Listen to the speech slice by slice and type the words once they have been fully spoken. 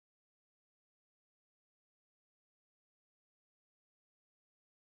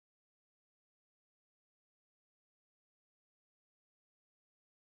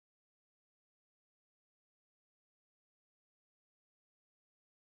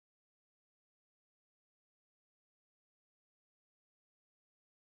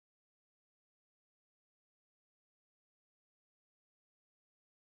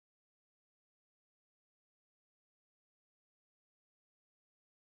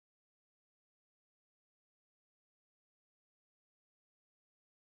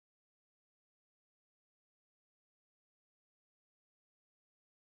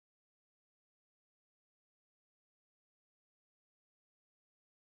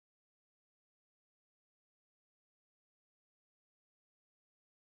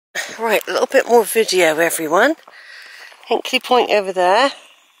Right, a little bit more video, everyone. Hinkley Point over there.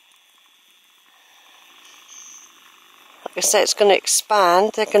 Like I say, it's going to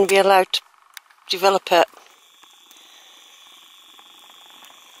expand. They're going to be allowed to develop it.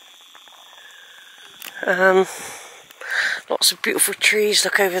 Lots of beautiful trees.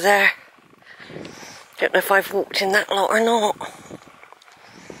 Look over there. Don't know if I've walked in that lot or not.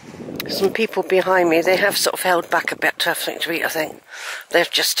 Some people behind me, they have sort of held back a bit to have something to eat, I think. They've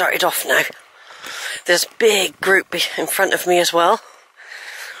just started off now. There's a big group in front of me as well.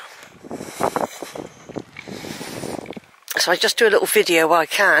 So I just do a little video while I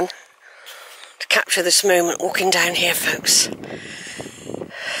can to capture this moment walking down here, folks.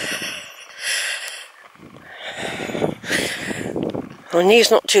 My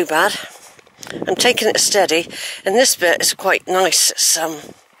knee's not too bad. I'm taking it steady, and this bit is quite nice.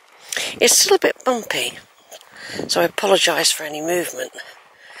 It's still a bit bumpy, so I apologise for any movement.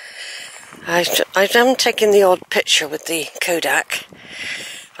 I am taking the odd picture with the Kodak,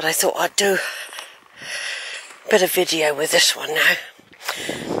 but I thought I'd do a bit of video with this one now.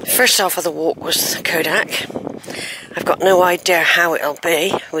 First half of the walk was the Kodak. I've got no idea how it'll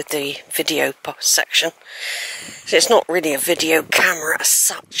be with the video section. So it's not really a video camera as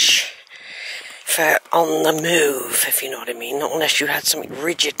such for on the move, if you know what I mean. Not unless you had something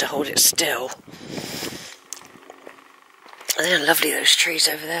rigid to hold it still. They're lovely, those trees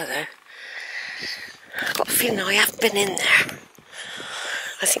over there, though. I've got a feeling I have been in there.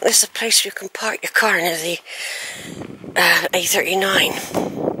 I think there's a place you can park your car near the A39.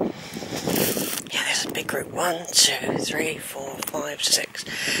 Yeah, there's a big group. 1, 2, 3, 4, 5, 6.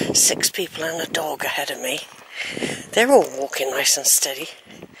 6 people and a dog ahead of me. They're all walking nice and steady.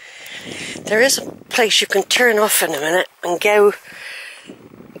 There is a place you can turn off in a minute and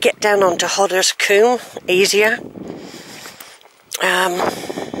get down onto Hodder's Combe easier.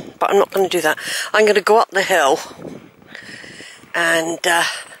 But I'm not going to do that. I'm going to go up the hill and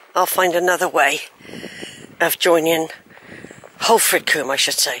I'll find another way of joining Holford Combe, I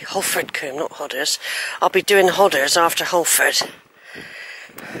should say. Holford Combe, not Hodder's. I'll be doing Hodder's after Holford.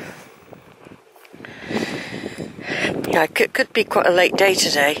 Yeah, it could be quite a late day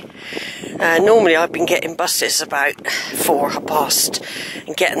today. Normally I've been getting buses about 4:30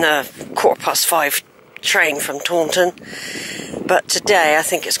 and getting a 5:15 train from Taunton. But today I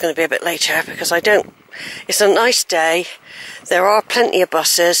think it's going to be a bit later because it's a nice day. There are plenty of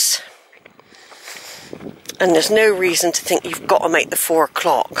buses. And there's no reason to think you've got to make the 4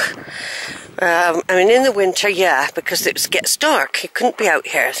 o'clock. I mean, in the winter, yeah, because it gets dark. You couldn't be out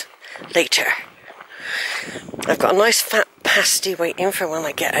here later. I've got a nice fat pasty waiting for when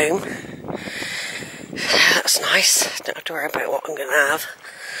I get home. That's nice. Don't have to worry about what I'm going to have.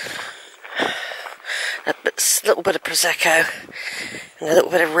 A little bit of Prosecco and a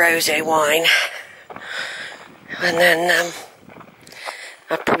little bit of rosé wine. And then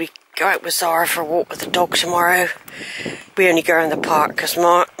I'll probably go out with Zara for a walk with the dog tomorrow. We only go around the park because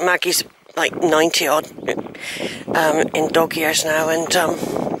Maggie's like 90 odd in dog years now, and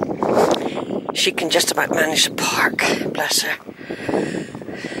she can just about manage the park, bless her.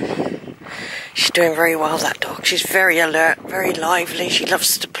 She's doing very well, that dog. She's very alert, very lively. She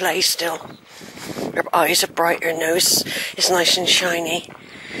loves to play still. Her eyes are bright, her nose is nice and shiny.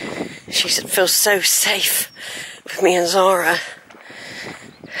 She feels so safe with me and Zara.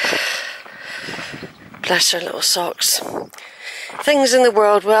 Bless her little socks. Things in the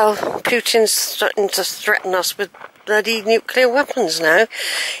world, well, Putin's starting to threaten us with bloody nuclear weapons now.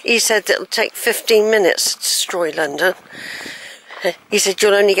 He said that it'll take 15 minutes to destroy London. He said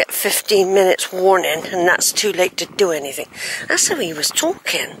you'll only get 15 minutes warning and that's too late to do anything. That's how he was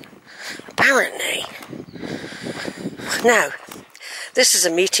talking, apparently. Now, this is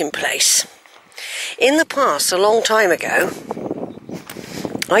a meeting place. In the past, a long time ago,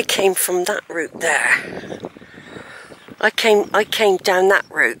 I came from that route there. I came down that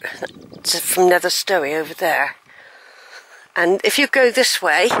route from Netherstowe over there. And if you go this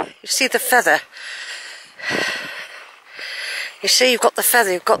way, you see the feather. You see, you've got the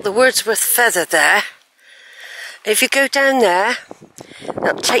feather. You've got the Wordsworth feather there. And if you go down there,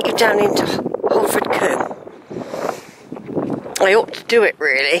 that'll take you down into Holford Combe. I ought to do it,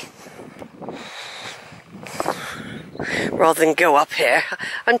 really, rather than go up here.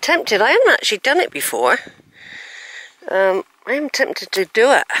 I'm tempted. I haven't actually done it before. I am tempted to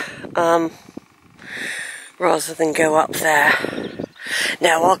do it, rather than go up there.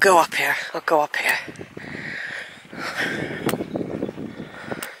 No, I'll go up here. I'll go up here.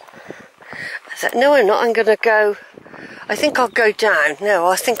 No, I'm not. I'm going to go... I think I'll go down. No,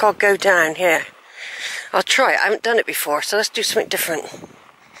 I think I'll go down here. I'll try it. I haven't done it before, so let's do something different.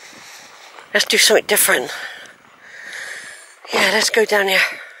 Let's do something different. Yeah, let's go down here.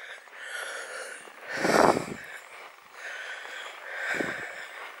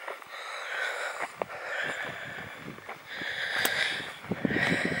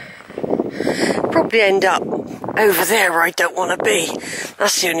 Probably end up over there where I don't want to be.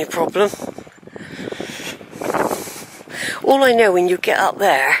 That's the only problem. All I know when you get up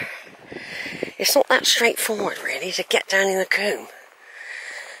there, it's not that straightforward really to get down in the combe.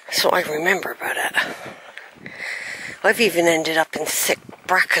 That's what I remember about it. I've even ended up in thick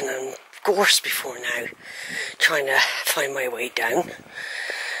bracken and gorse before now, trying to find my way down.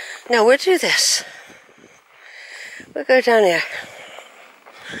 No, we'll do this. We'll go down here.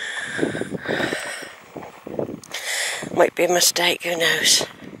 Might be a mistake, who knows.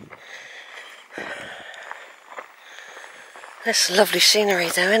 That's lovely scenery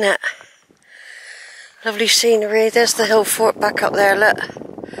though, isn't it? Lovely scenery. There's the Hillfort back up there, look.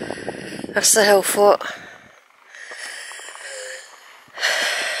 That's the Hillfort.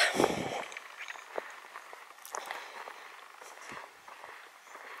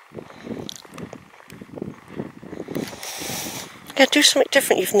 Yeah, do something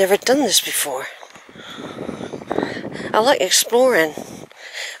different. You've never done this before. I like exploring.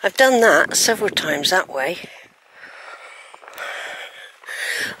 I've done that several times that way.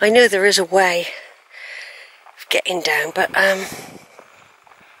 I know there is a way of getting down, but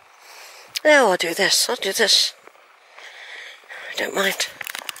no, I'll do this. I'll do this. I don't mind.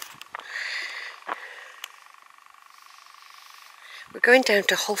 We're going down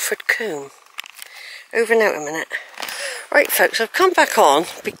to Holford Combe. Over and out a minute. Right, folks, I've come back on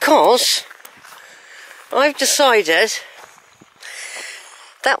because I've decided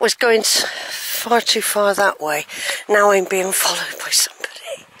that was going far too far that way. Now I'm being followed by somebody.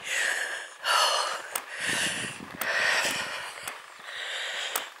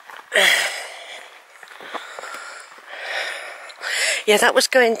 Yeah, that was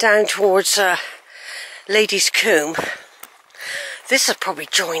going down towards Ladies' Combe. This will probably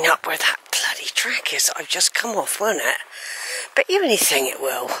join up where that bloody track is that I've just come off, won't it? Bet you anything it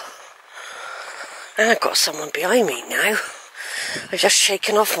will. And I've got someone behind me now. I've just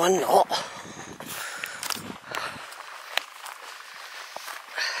shaken off one knot.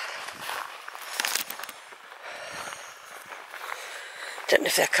 Don't know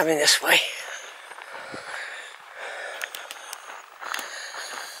if they're coming this way.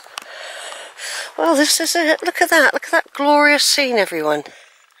 Well, this is it. Look at that. Look at that glorious scene, everyone.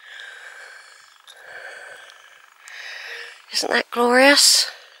 Isn't that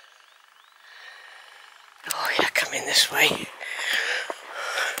glorious? Oh yeah, come in this way.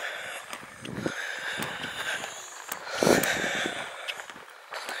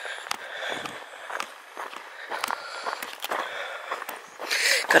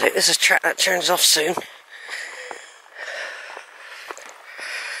 Got it, there's a track that turns off soon.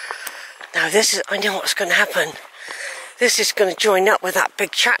 Now this is, I know what's going to happen. This is going to join up with that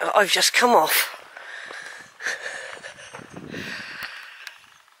big track that I've just come off.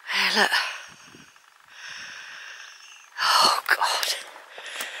 Hey, look. Oh, God.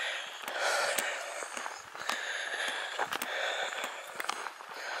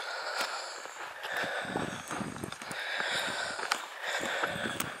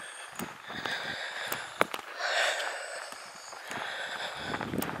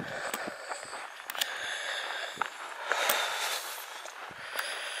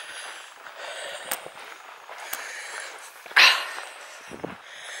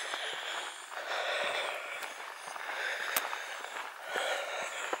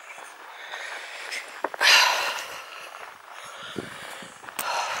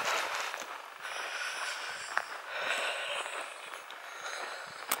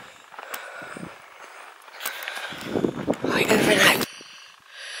 Over and out.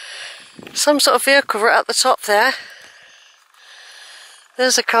 Some sort of vehicle right at the top there.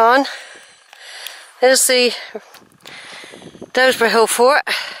 There's a cairn. There's the Dowsbury Hillfort.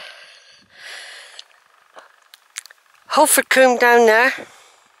 Holford Combe down there.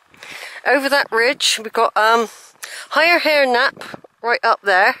 Over that ridge we've got Higher Hare Nap right up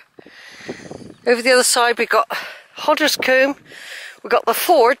there. Over the other side we've got Hodder's Combe. We've got the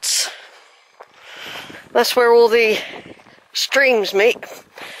fords. That's where all the streams meet.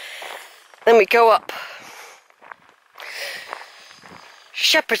 Then we go up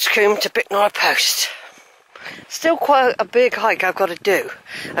Shepherd's Combe to Bicknoller Post. Still quite a big hike I've got to do.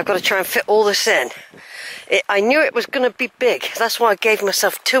 I've got to try and fit all this in. I knew it was going to be big. That's why I gave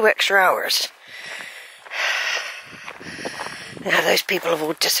myself 2 extra hours. Now those people have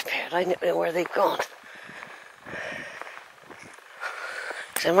all disappeared. I don't know where they've gone.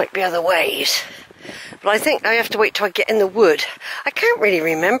 There might be other ways. But I think I have to wait till I get in the wood. I can't really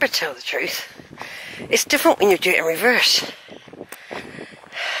remember, to tell the truth. It's different when you do it in reverse.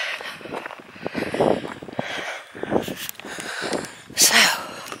 So,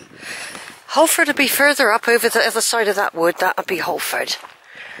 Holford will be further up over the other side of that wood. That would be Holford.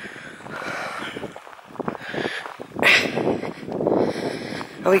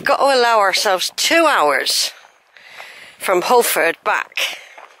 And we've got to allow ourselves 2 hours from Holford back.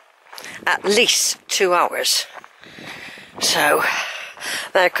 At least 2 hours. So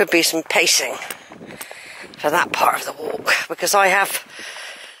there could be some pacing for that part of the walk, because I have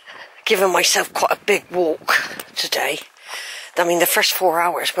given myself quite a big walk today. I mean, the first 4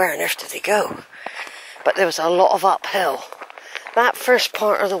 hours, where on earth did they go? But there was a lot of uphill. That first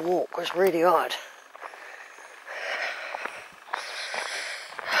part of the walk was really odd.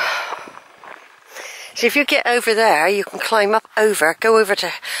 So if you get over there, you can climb up over, go over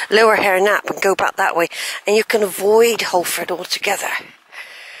to Lower Hare Nap and go back that way, and you can avoid Holford altogether.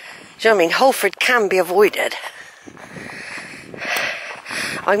 Do you know what I mean? Holford can be avoided.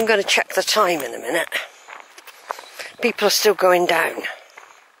 I'm going to check the time in a minute. People are still going down.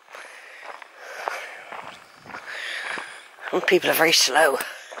 And people are very slow.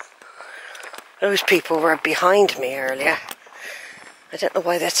 Those people were behind me earlier. I don't know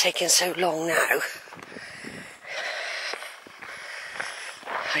why they're taking so long now.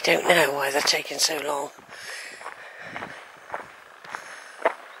 I don't know why they're taking so long.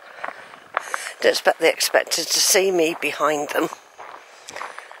 Don't expect they expected to see me behind them.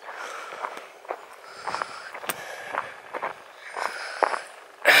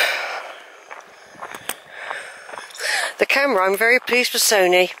 The camera, I'm very pleased with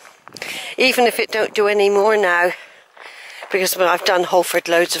Sony, even if it don't do any more now, because I've done Holford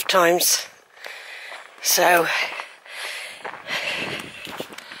loads of times. So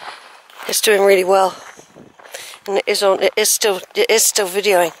it's doing really well, and it is still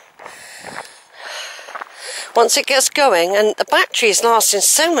videoing. Once it gets going, and the battery is lasting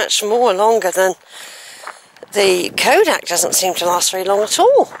so much more longer than the Kodak doesn't seem to last very long at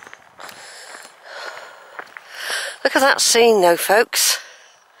all. Look at that scene though, folks.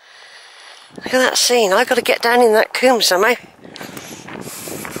 Look at that scene. I've got to get down in that coombe somehow.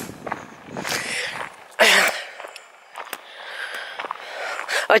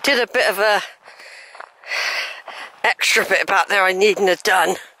 I did a bit of a extra bit back there I needn't have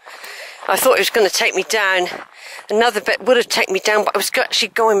done. I thought it was going to take me down. Another bit would have taken me down, but I was actually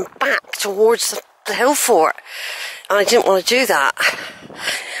going back towards the Hillfort, and I didn't want to do that.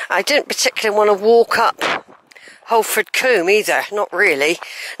 I didn't particularly want to walk up Holford Coombe either, not really,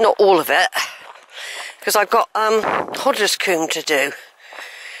 not all of it, because I've got Hodder's Coombe to do.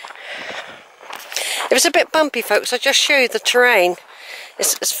 It was a bit bumpy, folks. I just show you the terrain.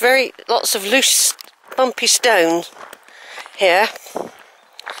 It's very, lots of loose, bumpy stone here. I'm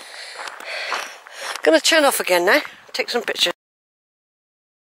going to turn off again now, take some pictures.